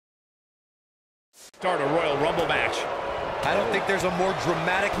Start a Royal Rumble match. I don't think there's a more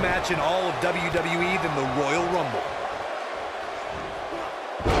dramatic match in all of WWE than the Royal Rumble.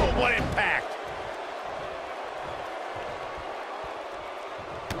 Oh, what impact!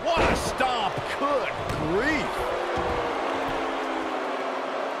 What a stomp! Good grief!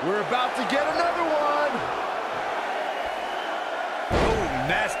 We're about to get another one! Oh,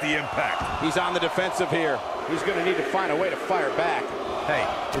 nasty impact. He's on the defensive here. He's going to need to find a way to fire back. Hey,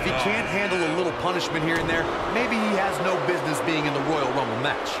 if he can't handle a little punishment here and there, maybe he has no business being in the Royal Rumble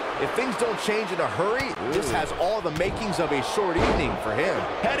match. If things don't change in a hurry, this has all the makings of a short evening for him.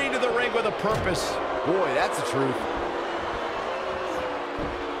 Heading to the ring with a purpose. Boy, that's the truth.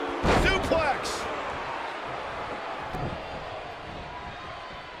 Suplex!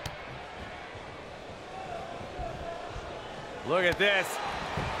 Look at this.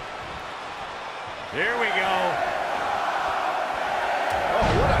 Here we go. Oh,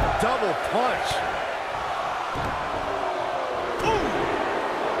 what a double punch. Ooh.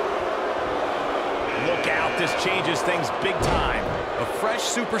 Look out, this changes things big time. A fresh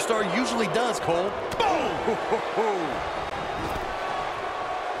superstar usually does, Cole. Boom!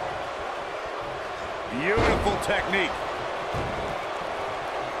 Beautiful technique.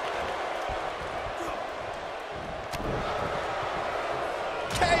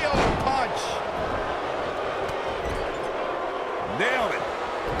 KO punch! Nailed it.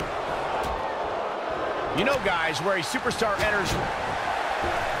 You know, guys, where a superstar enters...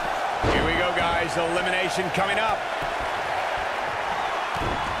 Here we go, guys. Elimination coming up.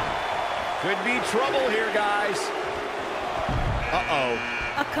 Could be trouble here, guys. Uh-oh.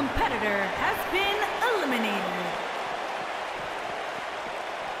 A competitor has been eliminated.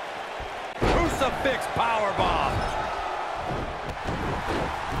 Crucifix powerbomb.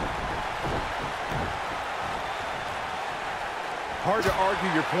 Hard to argue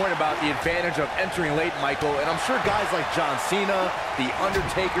your point about the advantage of entering late, Michael, and I'm sure guys like John Cena, The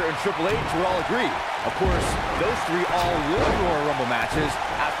Undertaker, and Triple H would all agree. Of course, those three all won Royal Rumble matches.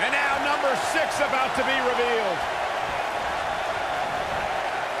 And now number 6 about to be revealed.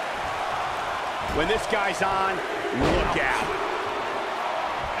 When this guy's on, look out.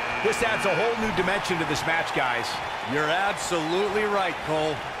 This adds a whole new dimension to this match, guys. You're absolutely right,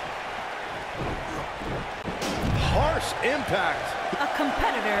 Cole. Harsh impact. A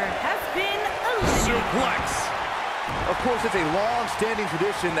competitor has been eliminated. Suplex. Of course, it's a long-standing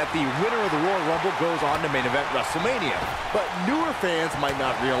tradition that the winner of the Royal Rumble goes on to main event WrestleMania. But newer fans might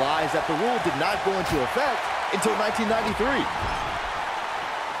not realize that the rule did not go into effect until 1993.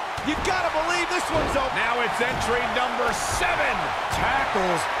 You gotta believe this one's open. Now it's entry number 7.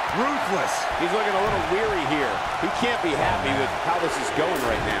 Tackles ruthless. He's looking a little weary here. He can't be happy with how this is going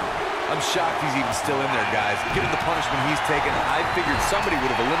right now. I'm shocked he's even still in there, guys. Given the punishment he's taken, I figured somebody would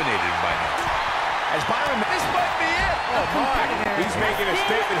have eliminated him by now. As Byron, this might be it. Oh, my. He's making a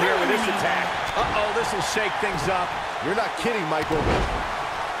statement here with this attack. Uh-oh, this will shake things up. You're not kidding, Michael.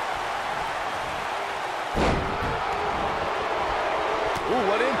 Ooh,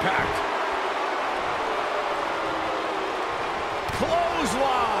 what impact.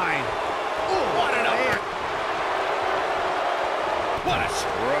 Clothesline. Ooh, what an upper. What a...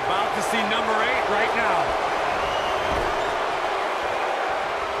 We're about to see number 8 right now.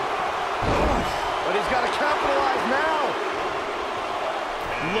 But he's got to capitalize now.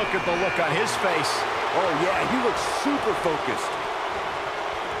 Look at the look on his face. Oh, yeah, he looks super focused.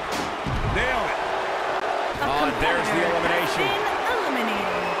 Nailed it. Oh, there's the elimination. Has been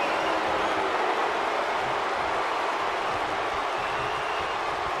eliminated.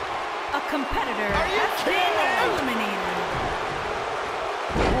 A competitor has been eliminated.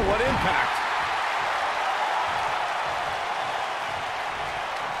 Ooh, what impact.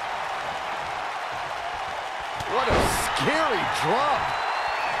 What a scary drop.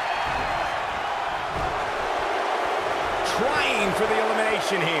 Trying for the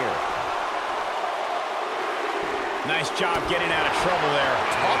elimination here. Nice job getting out of trouble there.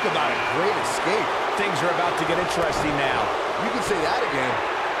 Talk about a great escape. Things are about to get interesting now. You can say that again.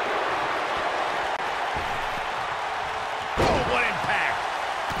 Oh, what impact.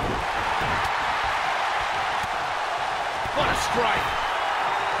 What a strike.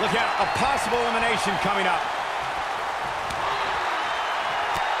 Look out, a possible elimination coming up.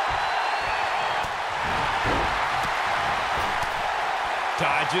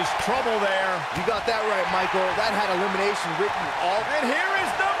 Dodges trouble there. You got that right, Michael. That had elimination written all. And here is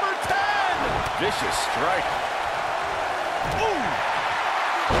number 10. Vicious strike. Ooh.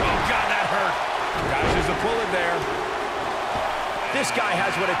 Oh, God, that hurt. Dodges a bullet there. This guy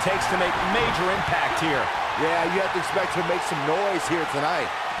has what it takes to make major impact here. Yeah, you have to expect to make some noise here tonight.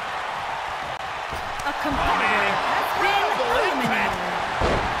 A competitor has been eliminated.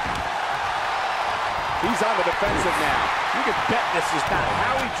 He's on the defensive now. You can bet this is not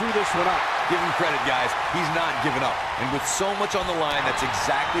how he drew this one up. Give him credit, guys. He's not giving up. And with so much on the line, that's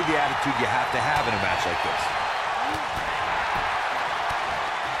exactly the attitude you have to have in a match like this.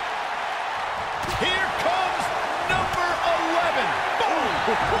 Here comes number 11.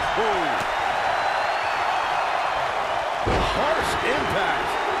 Boom! Harsh impact.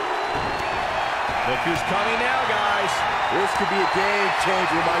 Look who's coming now, guys. This could be a game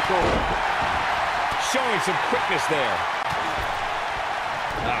changer, Michael. Showing some quickness there.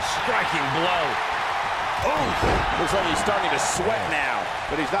 A striking blow. Oh, looks like he's starting to sweat now,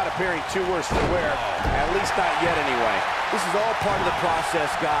 but he's not appearing too worse for wear, at least not yet anyway. This is all part of the process,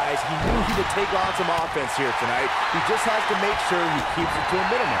 guys. He knew he would take on some offense here tonight. He just has to make sure he keeps it to a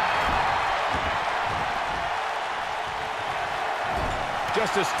minimum.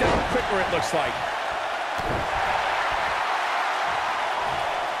 Just a step quicker, it looks like.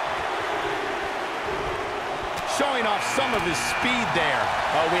 Showing off some of his speed there.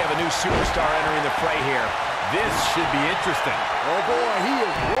 Oh, we have a new superstar entering the fray here. This should be interesting. Oh, boy, he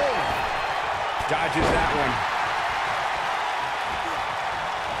is rolling. Dodges that one.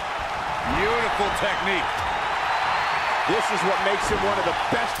 Beautiful technique. This is what makes him one of the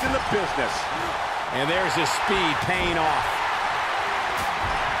best in the business. And there's his speed paying off.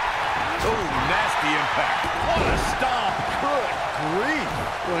 Oh, nasty impact. What a stomp. Good grief.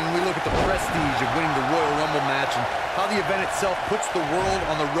 When we look at the prestige of winning the Royal Rumble match and how the event itself puts the world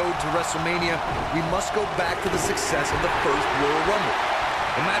on the road to WrestleMania, we must go back to the success of the first Royal Rumble.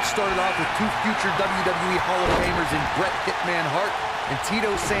 The match started off with two future WWE Hall of Famers in Bret Hitman Hart and Tito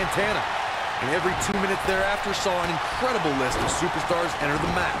Santana. And every 2 minutes thereafter saw an incredible list of superstars enter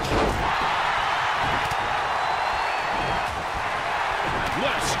the match.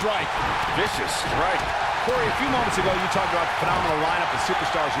 What a strike. Vicious strike. Corey, a few moments ago, you talked about the phenomenal lineup of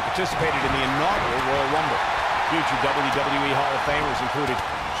superstars who participated in the inaugural Royal Rumble. Future WWE Hall of Famers included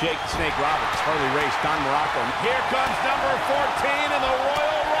Jake the Snake Roberts, Harley Race, Don Morocco. Here comes number 14 in the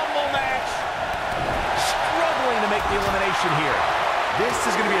Royal Rumble match. Struggling to make the elimination here. This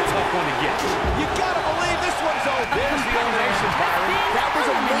is going to be a tough one to get. You got to believe this one's over. There's the elimination, Byron. That was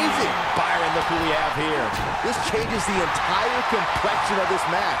amazing. Byron, look who we have here. This changes the entire complexion of this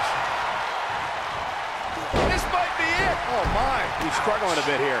match. This might be it. Oh, my. He's struggling a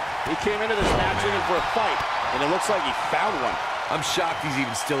bit here. He came into this match looking for a fight, and it looks like he found one. I'm shocked he's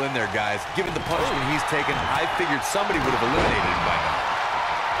even still in there, guys. Given the punishment he's taken, I figured somebody would have eliminated him by now.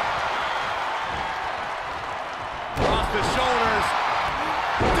 Off the shoulders.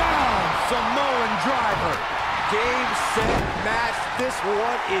 Down, Samoan driver. Game, set, match. This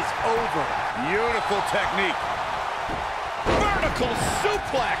one is over. Beautiful technique. Vertical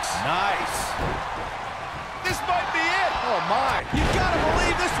suplex. Nice. This might be it. Oh, my. You gotta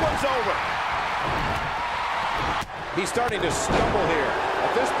believe this one's over. He's starting to stumble here.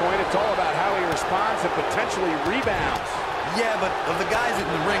 At this point, it's all about how he responds and potentially rebounds. Yeah, but of the guys in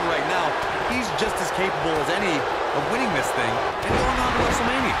the ring right now, he's just as capable as any of winning this thing and going on to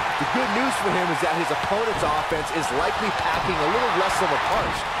WrestleMania. The good news for him is that his opponent's offense is likely packing a little less of a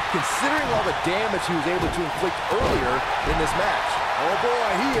punch, considering all the damage he was able to inflict earlier in this match. Oh boy,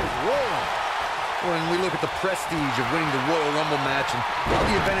 he is rolling. When we look at the prestige of winning the Royal Rumble match and how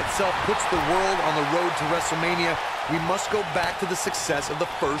the event itself puts the world on the road to WrestleMania, we must go back to the success of the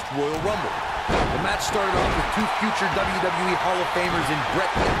first Royal Rumble. The match started off with two future WWE Hall of Famers in Bret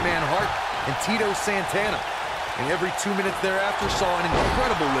Hitman Hart and Tito Santana. And every 2 minutes thereafter saw an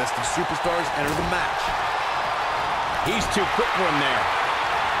incredible list of superstars enter the match. He's too quick for him there.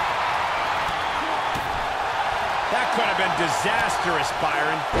 That could have been disastrous,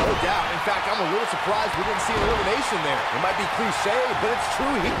 Byron. No doubt. In fact, I'm a little surprised we didn't see an elimination there. It might be cliche, but it's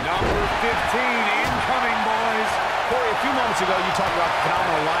true. Number 15 incoming, boys. Corey, a few moments ago, you talked about the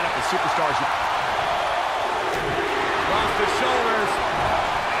phenomenal lineup of superstars. Off the shoulders.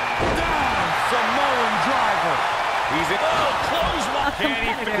 Down, Samoan driver. He's in. Oh, close one.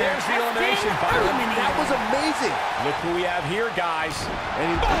 There's the elimination, Byron. That was amazing. Look who we have here, guys.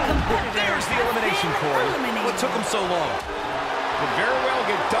 And There's the elimination, Corey. What took him so long? Could very well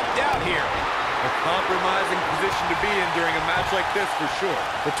get dumped out here. A compromising position to be in during a match like this, for sure.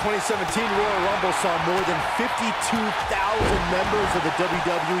 The 2017 Royal Rumble saw more than 52,000 members of the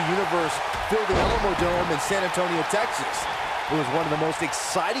WWE Universe fill the Alamo Dome in San Antonio, Texas. It was one of the most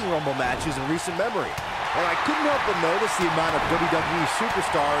exciting Rumble matches in recent memory. And I couldn't help but notice the amount of WWE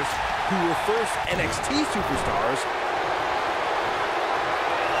superstars who were first NXT superstars.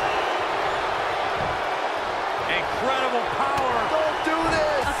 Incredible power. Don't do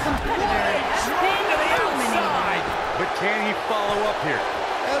this! A competitor has been Can he follow up here?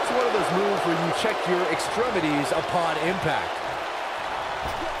 That's one of those moves where you check your extremities upon impact.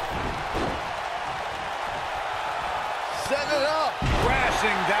 Set it up.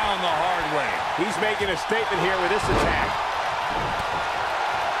 Crashing down the hard way. He's making a statement here with this attack.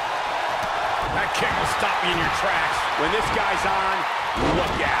 That kick will stop you in your tracks. When this guy's on,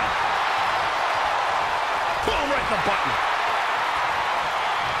 look out. Boom, right in the button.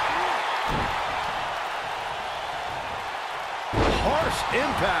 Harsh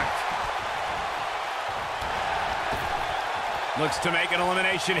impact. Looks to make an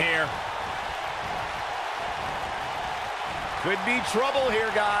elimination here. Could be trouble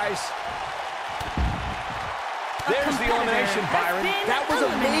here, guys. There's the elimination, Byron. That was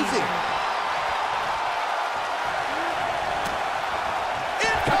amazing.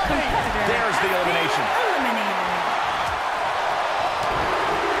 Incoming. There's the elimination.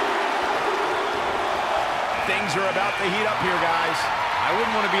 Things are about to heat up here, guys. I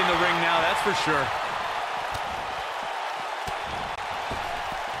wouldn't want to be in the ring now, that's for sure.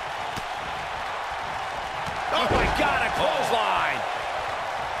 Oh, my God, a clothesline.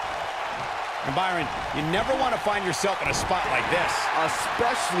 And, Byron, you never want to find yourself in a spot like this.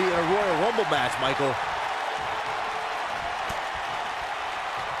 Especially in a Royal Rumble match, Michael.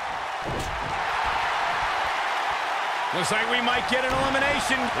 Looks like we might get an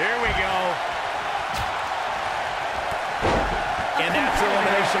elimination. Here we go. And that's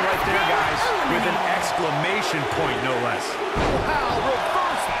elimination right there, guys. With an exclamation point, no less. Wow,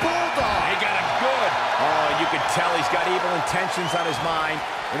 reverse bulldog. He got it good. Oh, you could tell he's got evil intentions on his mind.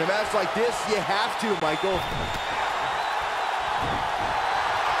 In a match like this, you have to, Michael.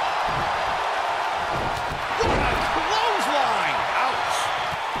 What a clothesline! Ouch!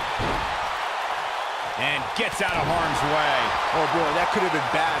 And gets out of harm's way. Oh, boy, that could have been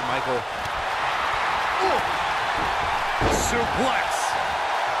bad, Michael. Ooh. Suplex.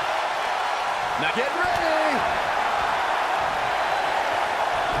 Now Get ready!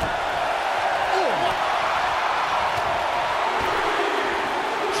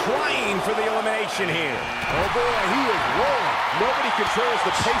 trying for the elimination here. Oh, boy, he is rolling. Nobody controls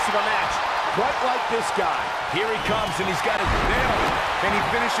the pace of a match quite like this guy. Here he comes, and he's got it nailed. Can he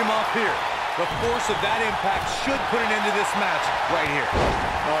finish him off here? The force of that impact should put an end to this match right here.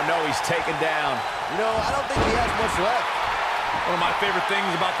 Oh, no, he's taken down. You know, I don't think he has much left. One of my favorite things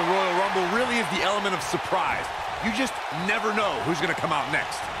about the Royal Rumble really is the element of surprise. You just never know who's going to come out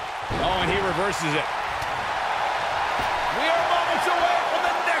next. Oh, and he reverses it. We are moments away from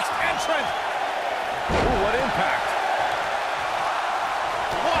the next entrant. Ooh, what impact.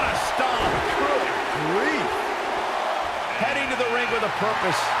 What a stomp. Good grief. Heading to the ring with a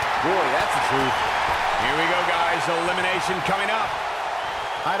purpose. Boy, that's the truth. Here we go, guys. Elimination coming up.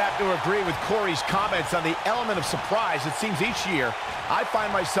 I'd have to agree with Corey's comments on the element of surprise. It seems each year I find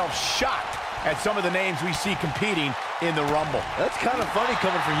myself shocked at some of the names we see competing in the Rumble. That's kind of funny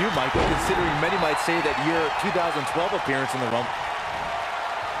coming from you, Michael, considering many might say that your 2012 appearance in the Rumble.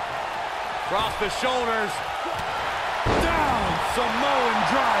 Cross the shoulders. Down, Samoan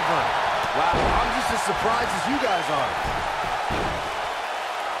driver. Wow, I'm just as surprised as you guys are.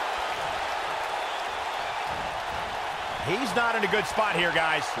 He's not in a good spot here,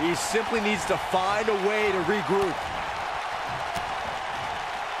 guys. He simply needs to find a way to regroup.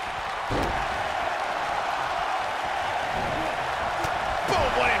 Boom,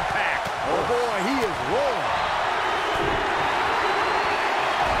 what impact. Oh, boy, he is rolling.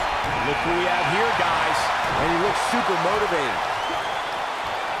 Look who we have here, guys. And he looks super motivated.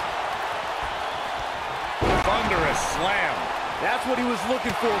 Thunderous slam. That's what he was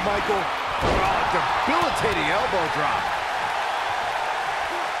looking for, Michael. Oh, debilitating elbow drop.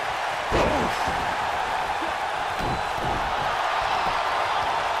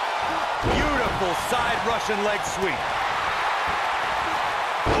 Beautiful side Russian leg sweep.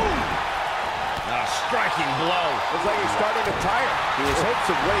 A striking blow. Looks like he's starting to tire. His hopes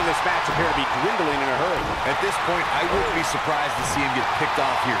of winning this match appear to be dwindling in a hurry. At this point, I wouldn't be surprised to see him get picked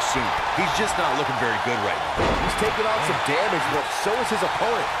off here soon. He's just not looking very good right now. He's taking on some damage, but so is his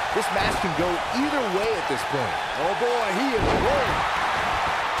opponent. This match can go either way at this point. Oh, boy, he is rolling.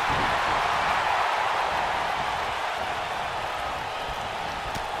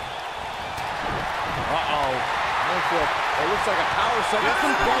 Uh-oh. It looks like a power sucker.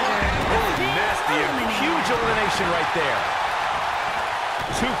 Holy nasty. Huge elimination right there.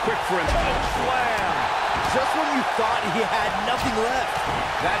 Too quick for him. Slam. Just when you thought he had nothing left.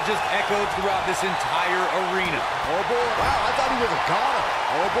 That just echoed throughout this entire arena. Oh, boy. Wow, I thought he was a goner.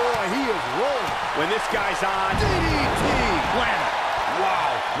 Oh, boy, he is rolling. When this guy's on, DDT. Slam.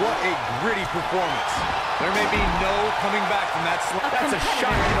 wow. What a gritty performance. There may be no coming back from that slap. That's a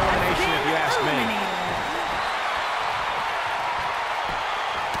shocking elimination if you ask me.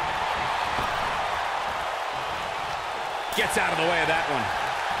 Gets out of the way of that one.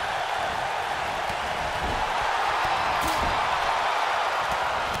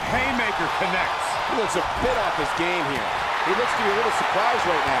 Haymaker connects. He looks a bit off his game here. He looks to be a little surprised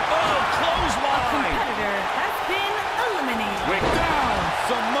right now. Oh, A clothesline. competitor has been eliminated. Wait, down,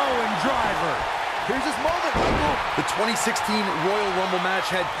 Samoan driver. Here's his moment, Michael. The 2016 Royal Rumble match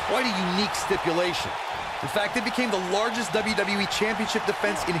had quite a unique stipulation. In fact, it became the largest WWE Championship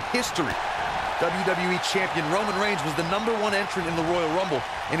defense in history. WWE Champion Roman Reigns was the #1 entrant in the Royal Rumble,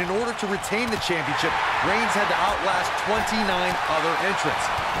 and in order to retain the championship, Reigns had to outlast 29 other entrants.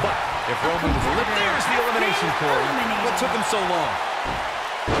 But if Roman was eliminated, There's the elimination, Corey. what took him so long?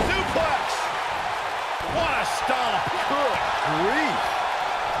 Suplex. What a stomp. Good grief.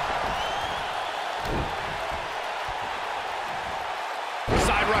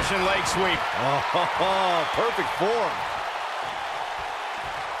 Side Russian leg sweep. Oh, perfect form.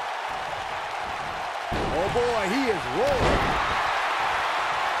 Oh, boy, he is rolling.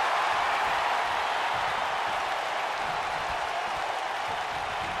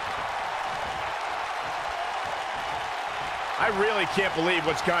 I really can't believe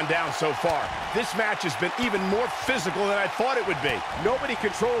what's gone down so far. This match has been even more physical than I thought it would be. Nobody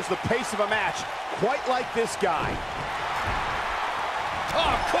controls the pace of a match quite like this guy.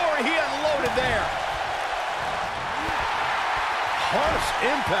 Oh, Corey, he unloaded there. Harsh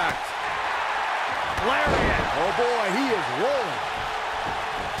impact. Lariat. Oh, boy, he is rolling.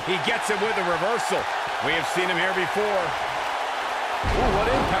 He gets him with a reversal. We have seen him here before. Ooh, what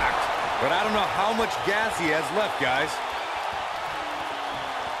impact. But I don't know how much gas he has left, guys.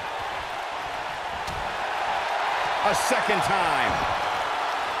 A second time.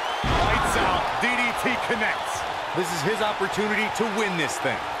 Lights out. DDT connects. This is his opportunity to win this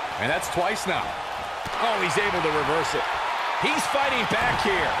thing. And that's twice now. Oh, he's able to reverse it. He's fighting back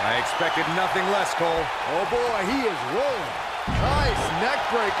here. I expected nothing less, Cole. Oh, boy, he is rolling. Nice neck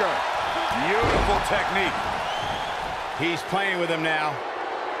breaker. Beautiful technique. He's playing with him now.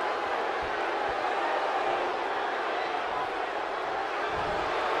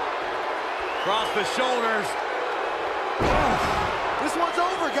 Cross the shoulders. This one's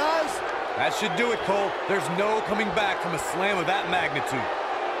over, guys. That should do it, Cole. There's no coming back from a slam of that magnitude.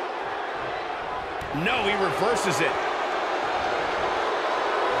 No, he reverses it.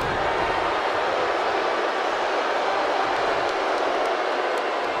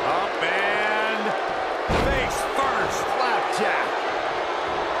 Up and face first. Flapjack.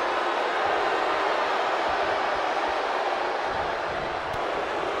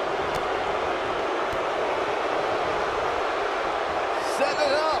 Setting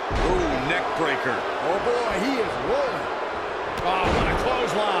it up. Ooh, neck breaker. Oh, boy, he is rolling. Oh, what a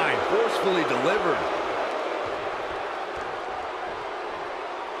clothesline. Forcefully delivered.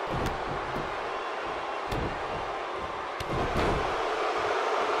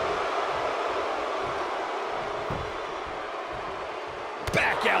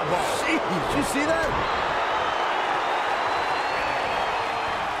 Back elbow. Jeez, did you see that?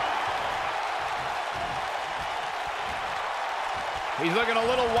 He's looking a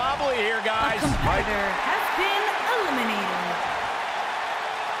little wobbly here, A guys. competitor has been eliminated.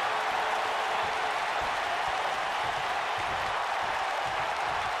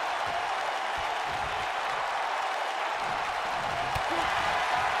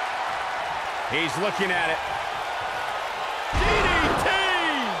 He's looking at it.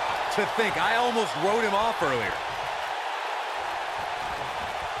 DDT! To think, I almost wrote him off earlier.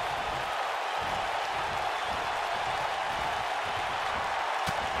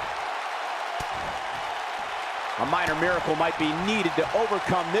 A minor miracle might be needed to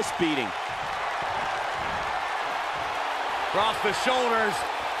overcome this beating. Cross the shoulders.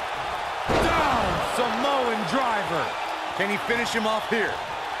 Down, Samoan driver. Can he finish him off here?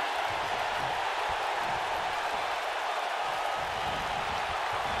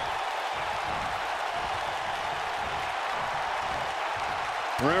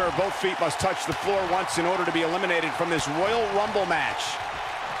 Remember, both feet must touch the floor once in order to be eliminated from this Royal Rumble match.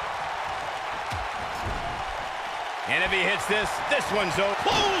 And if he hits this, this one's over.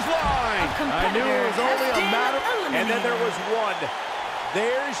 Clothesline! I knew it was only a matter. And then there was one.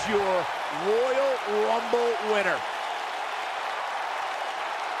 There's your Royal Rumble winner.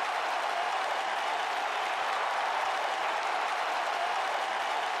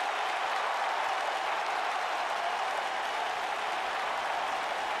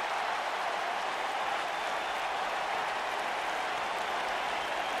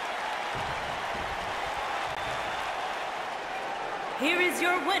 Here is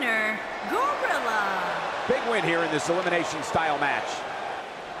your winner, Gorilla. Big win here in this elimination style match.